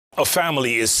A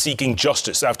family is seeking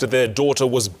justice after their daughter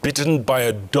was bitten by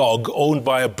a dog owned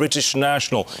by a British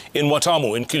national in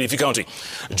Watamu in Kilifi County.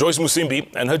 Joyce Musimbi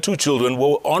and her 2 children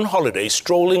were on holiday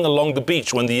strolling along the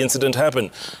beach when the incident happened.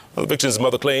 The victim's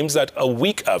mother claims that a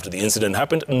week after the incident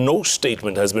happened, no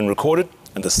statement has been recorded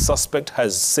and the suspect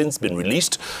has since been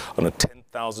released on a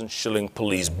 10,000 shilling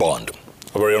police bond.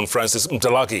 Our very own Francis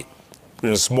Mtalaki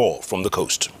brings more from the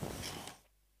coast.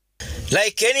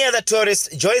 Like any other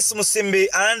tourist, Joyce Musimbi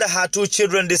and her 2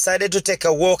 children decided to take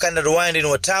a walk and unwind in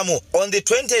Watamu on the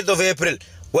 20th of April,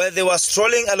 where they were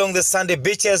strolling along the sandy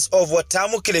beaches of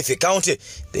Watamu, Kilifi County.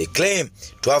 They claim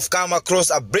to have come across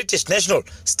a British national,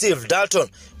 Steve Dalton,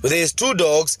 with his 2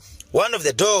 dogs. One of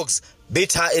the dogs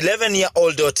bit her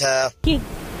 11-year-old daughter.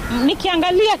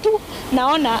 Nikiangalia tu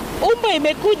naona umbo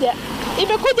imekuja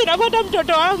inafuata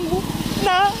mtoto wangu,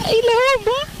 na ile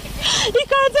umbo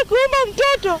ikaanza kuuma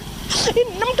mtoto.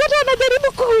 Mtoto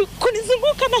anajaribu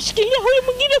kunizunguka, nashikilia huyu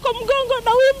mwingine kwa mgongo,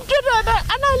 na huyu mtoto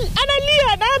analia,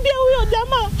 anaambia huyo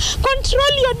jamaa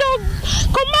control your dog,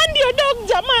 command your dog.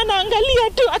 Jamaa anaangalia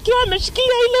tu akiwa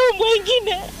ameshikilia ile umbo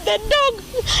ingine. The dog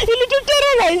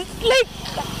ilituterrorize like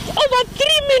over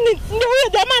 3 minutes. Ndio huyo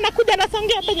jamaa anakuja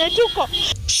anasongea penye tuko.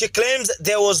 She claims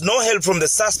there was no help from the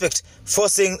suspect,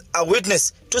 forcing a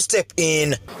witness to step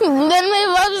in. Then my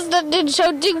mom started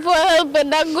shouting for help,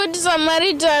 and a good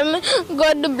Samaritan,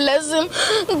 God bless him,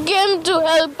 came to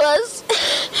help us.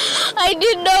 I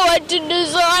didn't know what to do,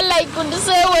 so all I could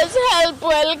say was help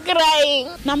while crying.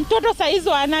 Na mtoto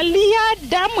saizo analia,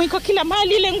 damu iko kila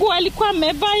mahali, ile nguo alikuwa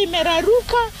amevaa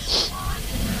imeraruka.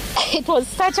 It was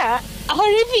such a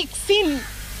horrific scene.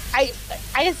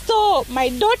 I saw my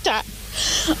daughter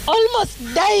almost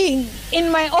dying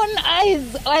in my own eyes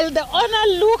while the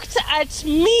owner looked at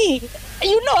me.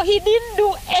 You know, he didn't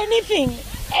do anything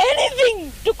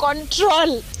to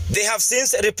control. They have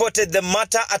since reported the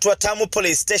matter at Watamu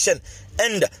police station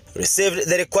and received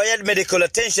the required medical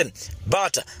attention,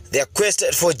 but their quest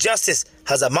for justice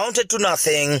has amounted to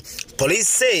nothing. Police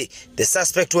say the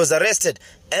suspect was arrested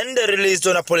and released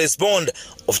on a police bond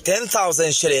of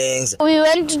 10,000 shillings. We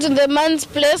went to the man's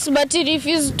place, but he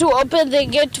refused to open the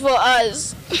gate for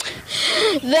us.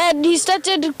 Then he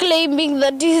started claiming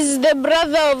that he is the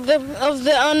brother of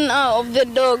the owner of the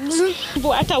dogs.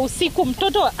 Hata usiku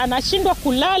mtoto anashindwa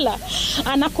kulala,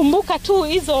 anakumbuka tu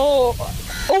hizo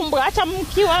umbo. Hata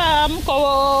mkiwa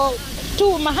mko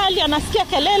tu mahali anasikia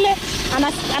kelele,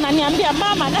 ananiambia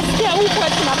mama, nasikia umbo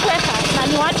tunapweka. Na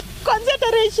ni watu kuanzia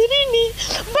tarehe 20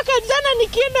 mpaka jana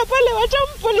nikienda pale Watamu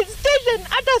police station,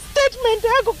 hata statement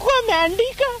hakukuwa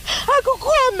ameandika,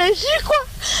 hakukuwa ameshikwa.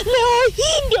 Leo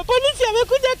hii ndio polisi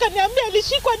amekuja akaniambia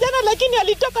alishikwa jana, lakini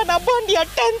alitoka na bondi ya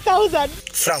 10,000.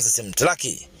 Francis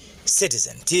Mtalaki,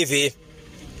 Citizen TV,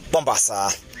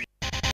 Mombasa.